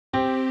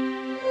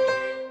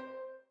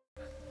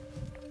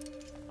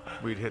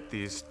we'd hit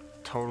these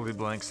totally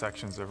blank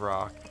sections of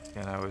rock,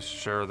 and I was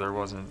sure there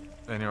wasn't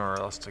anywhere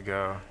else to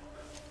go.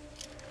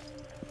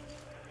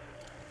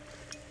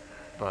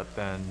 But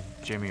then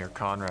Jimmy or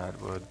Conrad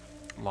would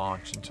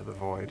launch into the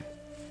void.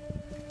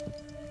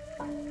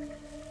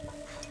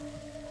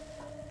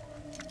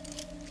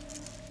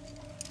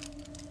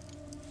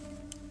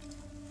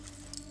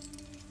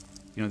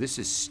 You know, this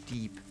is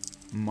steep,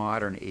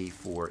 modern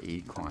A4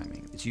 aid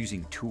climbing. It's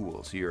using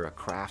tools. You're a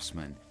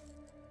craftsman,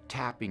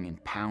 tapping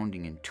and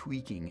pounding and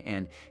tweaking.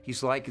 And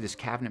he's like this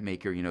cabinet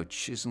maker, you know,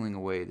 chiseling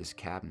away this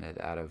cabinet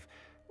out of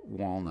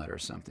walnut or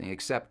something.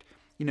 Except,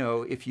 you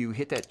know, if you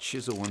hit that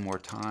chisel one more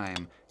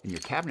time in your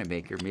cabinet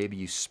maker, maybe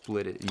you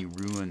split it and you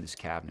ruin this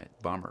cabinet.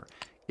 Bummer.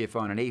 If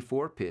on an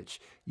A4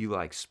 pitch, you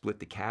like split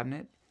the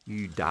cabinet,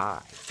 you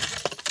die.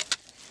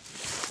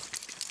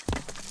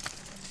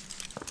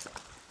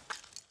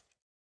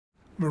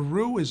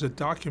 Meru is a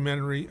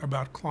documentary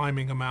about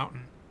climbing a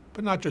mountain,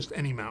 but not just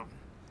any mountain.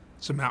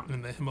 It's a mountain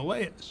in the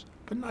Himalayas,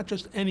 but not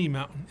just any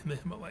mountain in the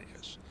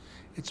Himalayas.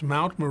 It's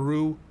Mount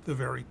Meru, the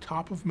very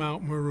top of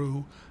Mount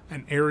Meru,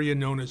 an area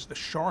known as the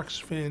Shark's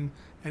Fin,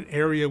 an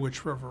area which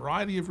for a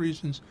variety of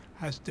reasons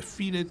has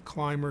defeated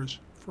climbers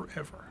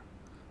forever.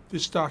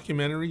 This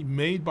documentary,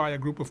 made by a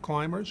group of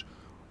climbers,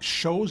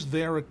 shows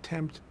their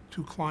attempt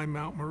to climb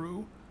Mount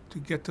Meru, to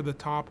get to the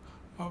top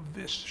of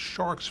this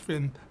Shark's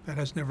Fin that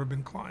has never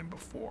been climbed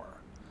before.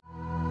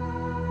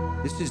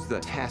 This is the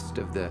test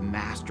of the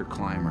master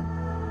climber.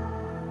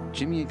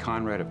 Jimmy and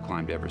Conrad have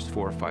climbed Everest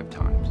 4 or 5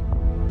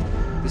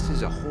 times. This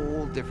is a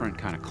whole different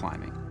kind of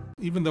climbing.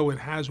 Even though it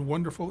has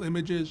wonderful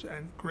images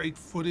and great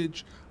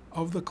footage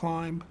of the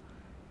climb,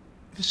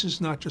 this is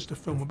not just a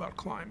film about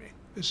climbing.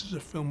 This is a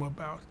film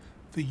about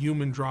the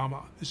human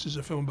drama. This is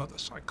a film about the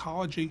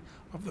psychology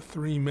of the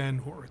 3 men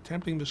who are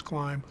attempting this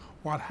climb,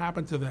 what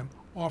happened to them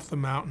off the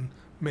mountain,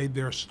 made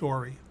their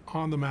story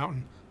on the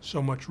mountain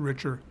so much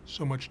richer,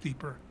 so much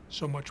deeper,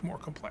 so much more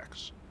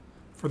complex.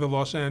 For the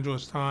Los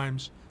Angeles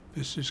Times,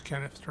 this is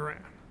Kenneth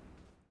Turan.